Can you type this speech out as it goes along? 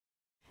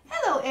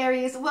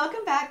Aries.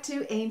 Welcome back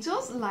to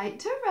Angel's Light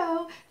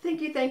Tarot.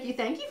 Thank you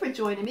for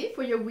joining me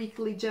for your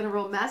weekly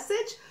general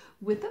message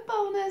with a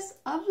bonus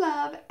of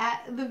love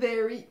at the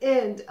very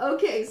end.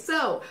 Okay,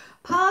 so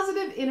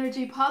positive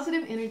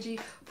energy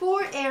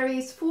for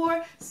Aries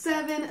for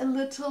 7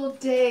 little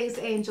days,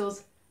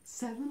 angels.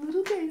 7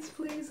 little days,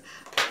 please.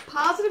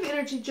 Positive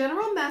energy,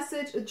 general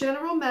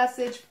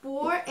message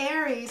for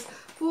Aries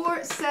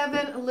for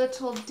 7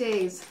 little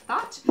days.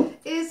 Thought,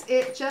 is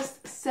it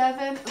just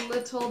 7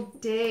 little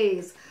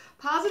days?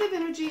 Positive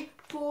energy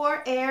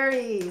for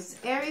Aries.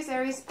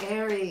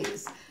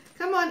 Aries.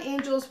 Come on,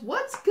 angels.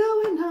 What's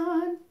going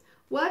on?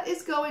 What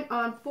is going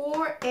on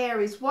for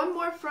Aries? One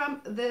more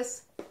from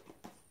this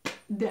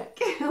deck.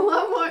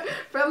 One more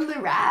from the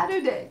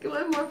Rider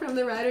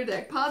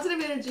deck.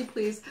 Positive energy,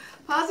 please.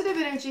 Positive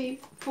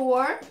energy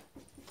for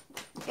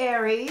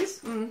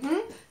Aries.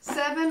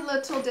 7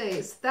 little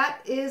days. That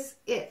is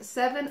it.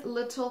 7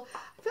 little.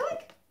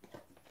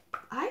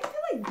 I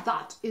feel like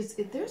that is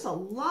it. There's a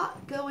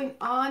lot going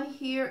on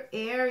here,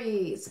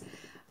 Aries.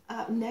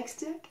 Next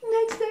deck,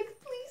 please.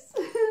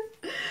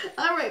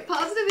 All right,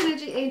 positive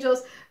energy,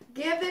 angels.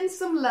 Giving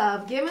some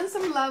love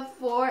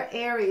for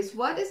Aries.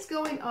 What is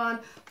going on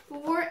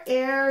for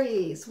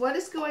Aries? What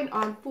is going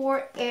on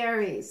for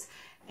Aries?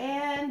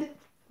 And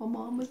my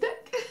mama's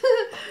deck.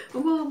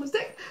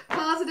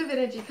 Positive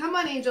energy. Come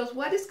on, angels.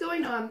 What is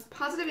going on?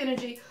 Positive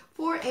energy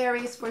for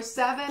Aries for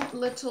 7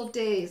 little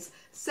days.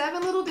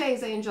 7 little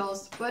days,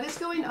 angels. What is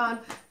going on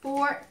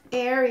for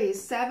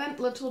Aries? 7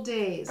 little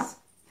days.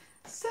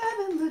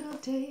 7 little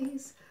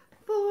days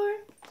for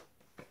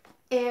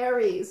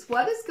Aries.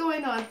 What is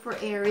going on for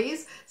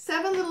Aries?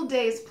 7 little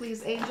days,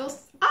 please,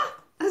 angels.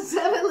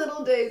 7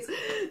 little days.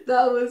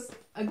 That was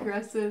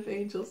aggressive,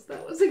 angels.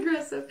 That was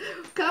aggressive.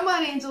 Come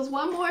on, angels.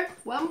 One more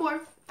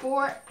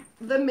for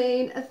the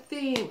main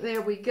theme.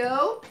 There we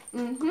go.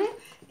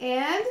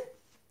 And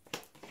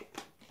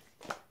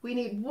we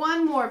need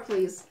one more,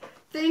 please.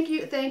 Thank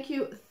you.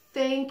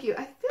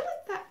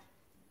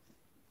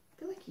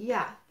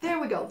 Yeah, there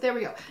we go.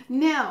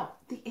 Now,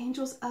 the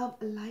Angels of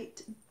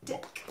Light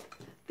deck.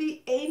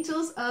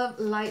 Angels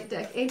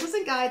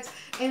and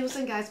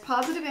guides,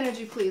 positive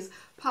energy, please.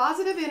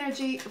 Positive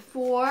energy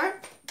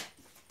for,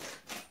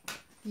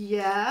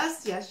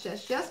 yes.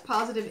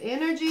 Positive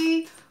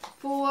energy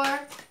for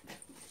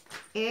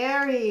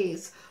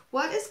Aries.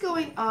 What is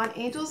going on,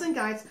 angels and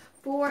guides,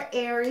 for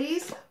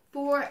Aries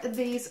for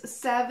these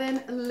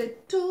 7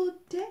 little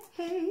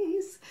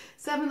days?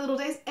 7 little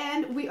days,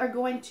 and we are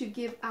going to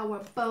give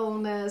our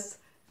bonus.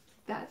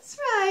 That's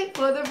right,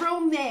 for the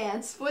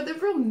romance, for the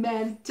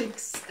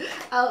romantics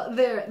out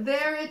there.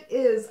 There it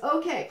is.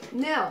 Okay,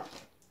 now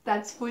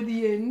that's for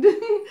the end.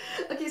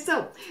 Okay,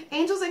 so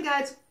angels and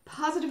guides,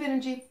 positive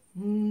energy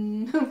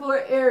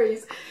for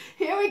Aries.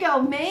 Here we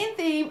go. Main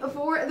theme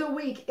for the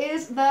week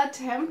is the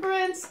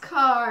Temperance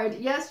card.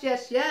 Yes.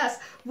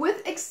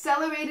 With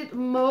accelerated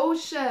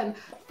motion.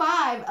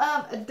 5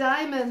 of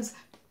diamonds.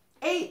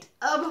 8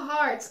 of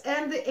hearts,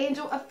 and the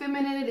angel of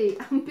femininity.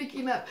 I'm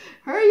picking up.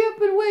 Hurry up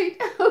and wait.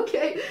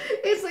 Okay.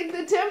 It's like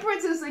the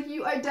Temperance is like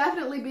you are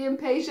definitely being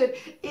patient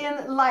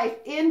in life.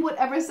 In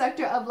whatever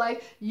sector of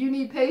life you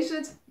need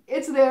patience,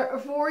 it's there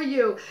for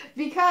you.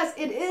 Because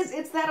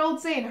it's that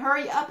old saying,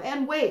 hurry up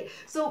and wait.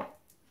 So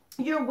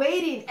you're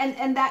waiting,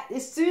 and that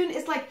as soon,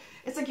 it's like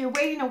you're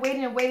waiting,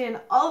 and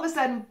all of a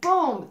sudden,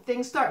 boom,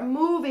 things start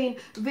moving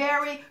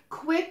very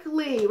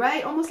quickly,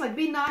 right? Almost like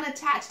be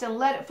non-attached and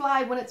let it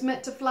fly when it's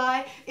meant to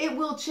fly. It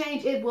will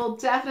change. It will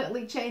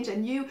definitely change,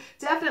 and you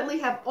definitely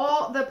have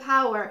all the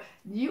power.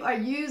 You are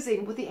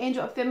using, with the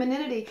angel of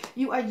femininity,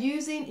 you are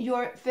using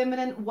your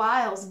feminine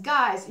wiles.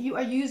 Guys, you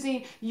are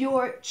using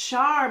your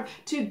charm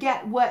to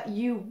get what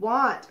you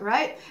want,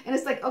 right? And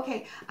it's like,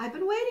 okay, I've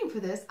been waiting for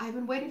this,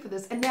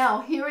 and now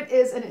here it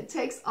is, and it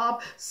takes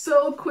off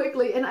so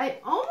quickly, and I'm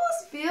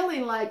almost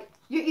feeling like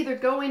you're either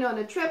going on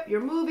a trip,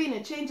 you're moving,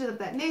 and changes of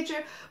that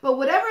nature, but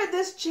whatever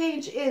this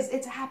change is,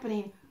 it's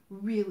happening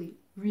really,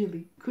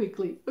 really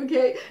quickly,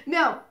 okay?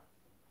 Now,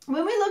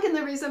 when we look in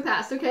the recent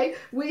past, okay,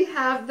 we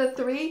have the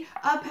 3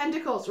 of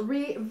Pentacles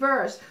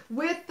reversed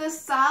with the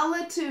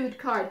Solitude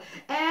card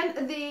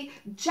and the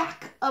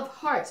Jack of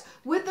Hearts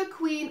with the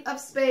Queen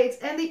of Spades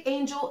and the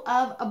Angel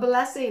of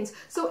Blessings.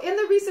 So in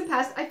the recent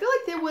past, I feel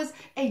like there was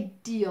a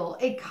deal,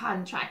 a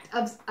contract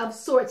of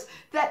sorts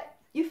that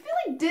you feel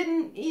like it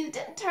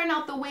didn't turn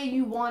out the way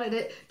you wanted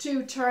it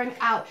to turn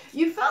out.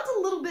 You felt a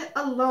little bit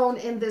alone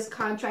in this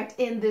contract,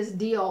 in this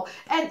deal,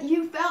 and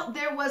you felt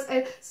there was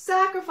a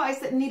sacrifice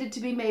that needed to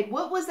be made.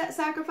 What was that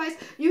sacrifice?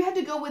 You had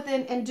to go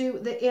within and do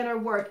the inner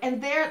work,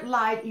 and there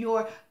lied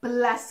your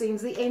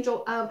blessings, the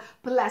Angel of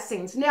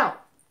Blessings. Now,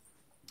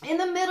 in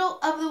the middle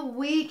of the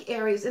week,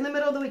 Aries,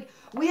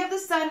 we have the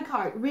Sun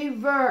card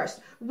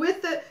reversed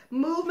with the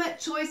movement,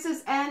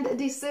 choices, and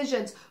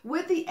decisions,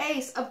 with the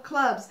Ace of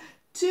Clubs,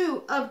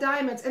 2 of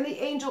diamonds, and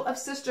the Angel of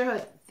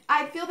Sisterhood.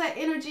 I feel that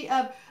energy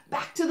of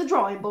back to the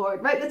drawing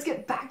board, right? Let's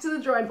get back to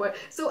the drawing board.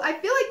 So I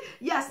feel like,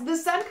 yes, the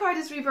Sun card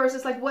is reversed.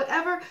 It's like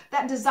whatever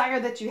that desire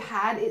that you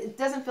had, it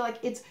doesn't feel like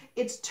it's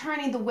it's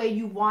turning the way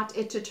you want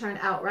it to turn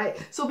out, right?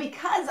 So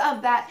because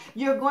of that,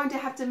 you're going to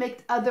have to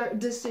make other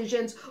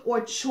decisions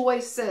or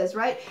choices,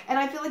 right? And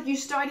I feel like you're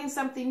starting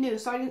something new,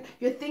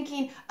 you're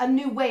thinking a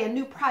new way, a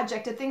new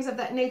project, and things of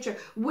that nature.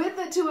 With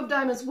the Two of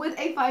Diamonds, with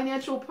a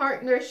financial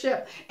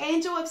partnership,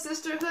 Angel of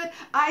Sisterhood,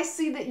 I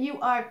see that you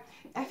are,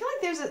 I feel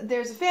like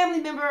there's a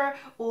family member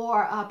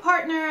or a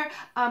partner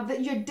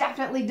that you're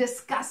definitely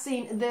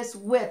discussing this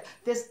with.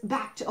 This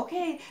back to,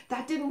 okay,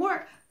 that didn't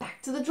work.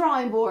 Back to the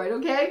drawing board,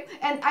 okay?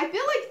 And I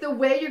feel like the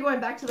way you're going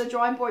back to the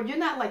drawing board, you're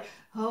not like,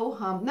 ho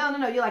hum. No.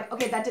 You're like,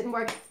 okay, that didn't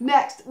work.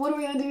 Next. What are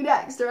we going to do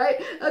next, all right?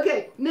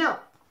 Okay, now,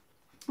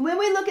 when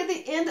we look at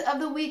the end of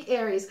the week,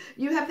 Aries,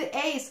 you have the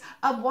Ace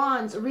of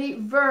Wands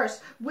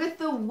reversed with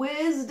the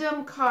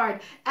Wisdom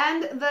card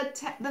and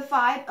the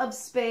Five of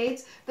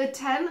Spades, the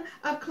Ten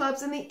of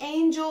Clubs, and the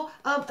Angel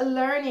of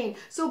Learning.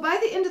 So by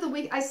the end of the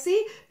week, I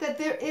see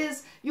that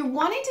you're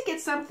wanting to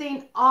get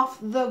something off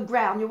the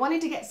ground. You're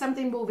wanting to get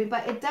something moving,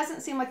 but it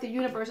doesn't seem like the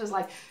universe is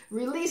like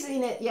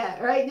releasing it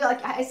yet, right? You're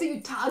like, I see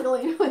you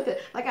toggling with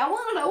it. Like, I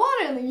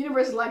want it. And the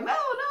universe is like,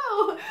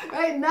 no,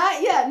 right?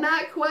 Not yet,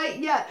 not quite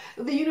yet.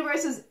 The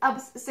universe is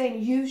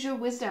saying, use your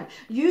wisdom,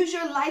 use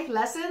your life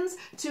lessons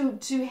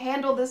to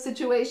handle this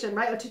situation,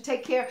 right? Or to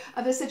take care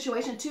of the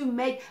situation, to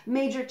make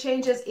major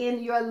changes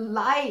in your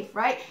life,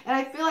 right? And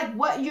I feel like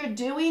what you're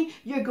doing,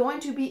 you're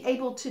going to be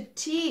able to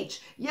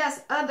teach,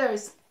 yes,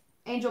 others.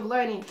 Angel of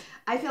Learning,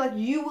 I feel like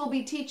you will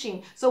be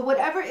teaching. So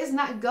whatever is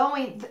not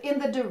going in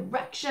the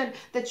direction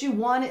that you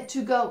want it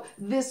to go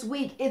this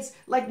week, it's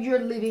like you're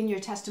living your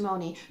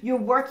testimony. You're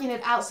working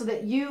it out so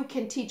that you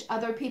can teach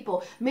other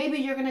people. Maybe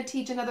you're going to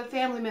teach another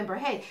family member,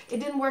 hey, it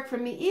didn't work for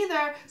me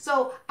either,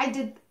 so I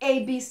did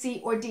A, B,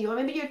 C, or D. Or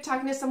maybe you're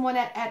talking to someone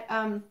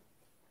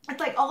it's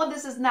like all of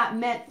this is not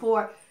meant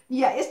for,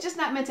 it's just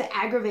not meant to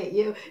aggravate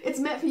you. It's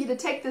meant for you to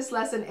take this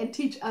lesson and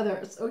teach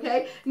others,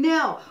 okay?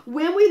 Now,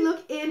 when we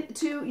look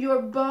into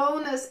your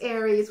bonus,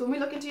 Aries, when we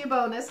look into your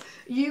bonus,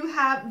 you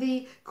have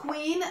the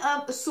Queen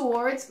of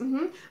Swords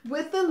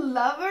with the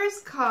Lover's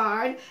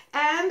card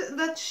and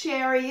the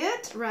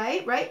Chariot,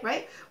 right?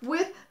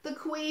 With the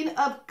Queen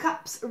of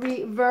Cups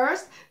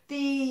reversed,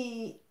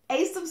 the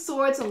Ace of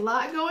Swords, a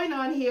lot going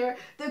on here,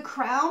 the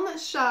Crown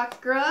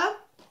Chakra,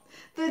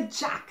 the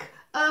Jack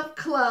of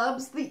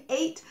Clubs, the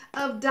Eight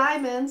of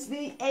Diamonds,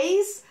 the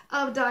Ace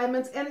of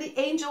Diamonds, and the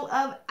Angel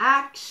of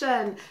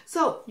Action.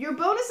 So your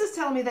bonus is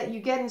telling me that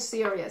you're getting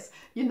serious.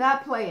 You're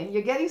not playing.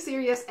 You're getting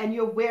serious and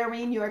you're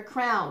wearing your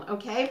crown,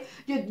 okay?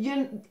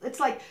 It's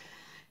like,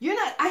 you're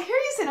not, I hear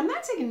you saying, I'm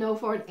not taking no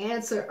for an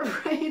answer,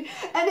 right?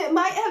 And it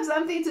might have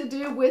something to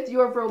do with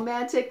your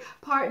romantic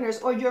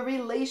partners or your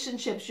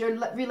relationships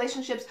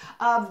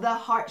of the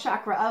heart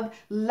chakra, of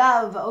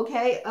love,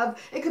 okay?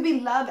 It could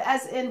be love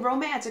as in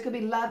romance. It could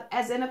be love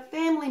as in a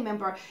family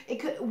member. It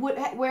could,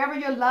 wherever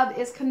your love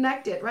is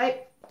connected,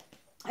 right?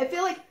 I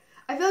feel like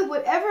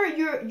whatever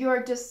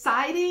you're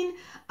deciding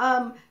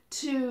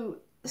to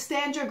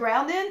stand your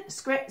ground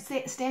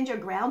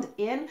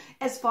in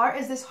as far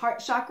as this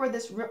heart chakra,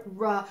 this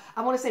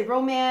I want to say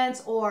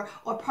romance or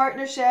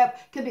partnership,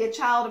 could be a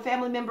child, a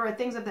family member, or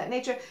things of that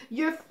nature.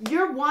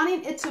 You're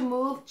wanting it to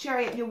move,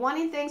 Chariot. You're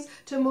wanting things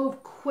to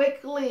move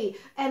quickly.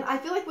 And I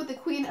feel like with the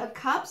Queen of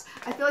Cups,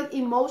 I feel like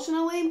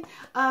emotionally,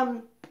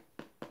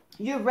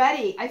 you're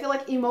ready. I feel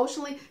like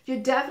emotionally, you're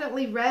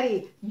definitely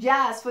ready.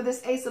 Yes, for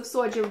this Ace of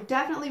Swords. You're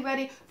definitely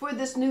ready for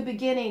this new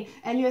beginning.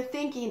 And you're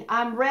thinking,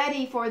 I'm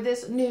ready for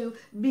this new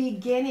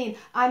beginning.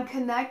 I'm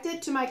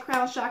connected to my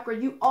crown chakra.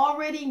 You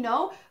already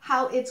know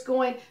how it's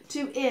going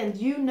to end.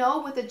 You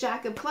know with the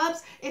Jack of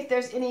Clubs, if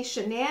there's any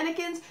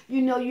shenanigans,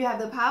 you know you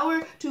have the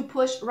power to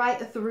push right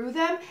through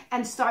them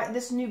and start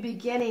this new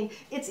beginning.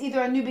 It's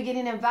either a new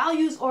beginning in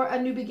values or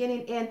a new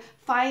beginning in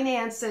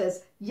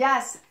finances.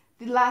 Yes.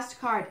 The last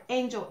card,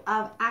 Angel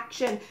of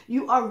Action.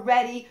 You are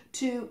ready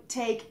to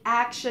take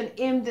action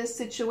in this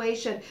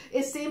situation.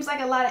 It seems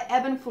like a lot of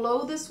ebb and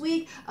flow this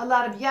week, a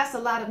lot of yes, a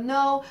lot of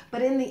no,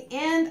 but in the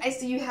end, I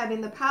see you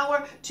having the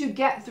power to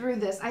get through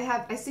this.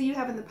 I see you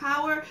having the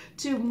power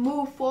to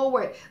move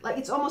forward. Like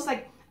it's almost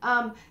like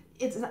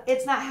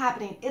it's not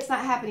happening,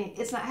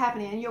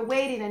 and you're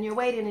waiting and you're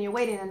waiting and you're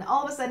waiting, and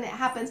all of a sudden it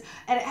happens,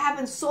 and it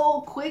happens so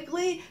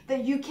quickly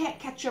that you can't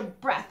catch your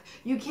breath.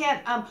 You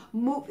can't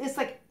move. It's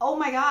like, oh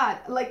my God,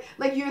 like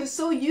you're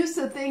so used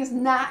to things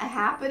not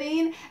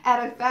happening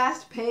at a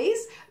fast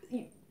pace.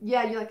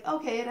 Yeah, you're like,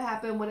 okay, it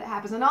happened when it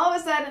happens. And all of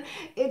a sudden,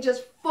 it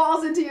just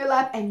falls into your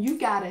lap and you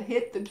gotta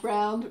hit the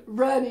ground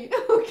running.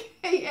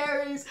 Okay,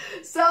 Aries.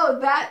 So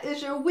that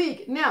is your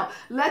week. Now,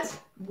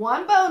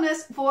 one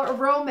bonus for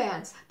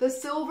romance, the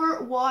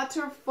Silver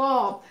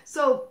Waterfall.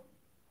 So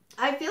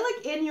I feel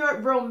like in your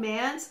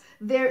romance,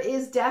 there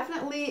is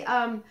definitely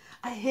a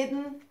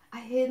hidden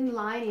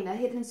lining, a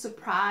hidden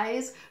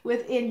surprise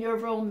within your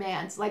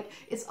romance. Like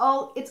it's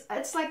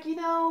like,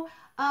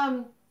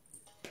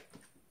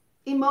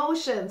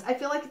 emotions. I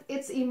feel like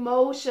it's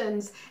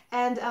emotions,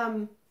 and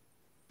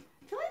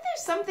feel like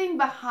there's something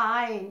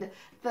behind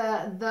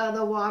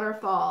the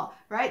waterfall,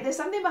 right? There's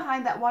something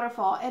behind that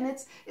waterfall, and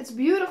it's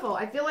beautiful.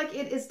 I feel like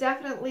it is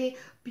definitely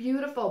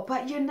beautiful,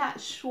 but you're not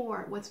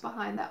sure what's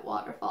behind that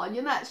waterfall.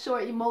 You're not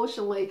sure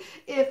emotionally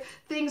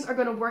if things are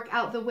going to work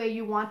out the way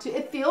you want to.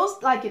 It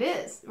feels like it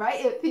is, right?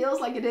 It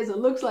feels like it is. It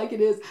looks like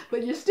it is,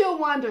 but you're still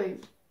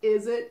wondering,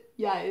 is it?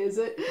 Yeah, is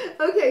it?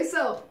 Okay,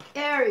 so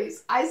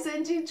Aries, I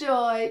send you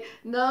joy,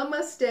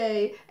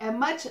 namaste, and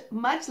much,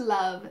 much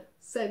love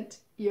sent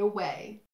your way.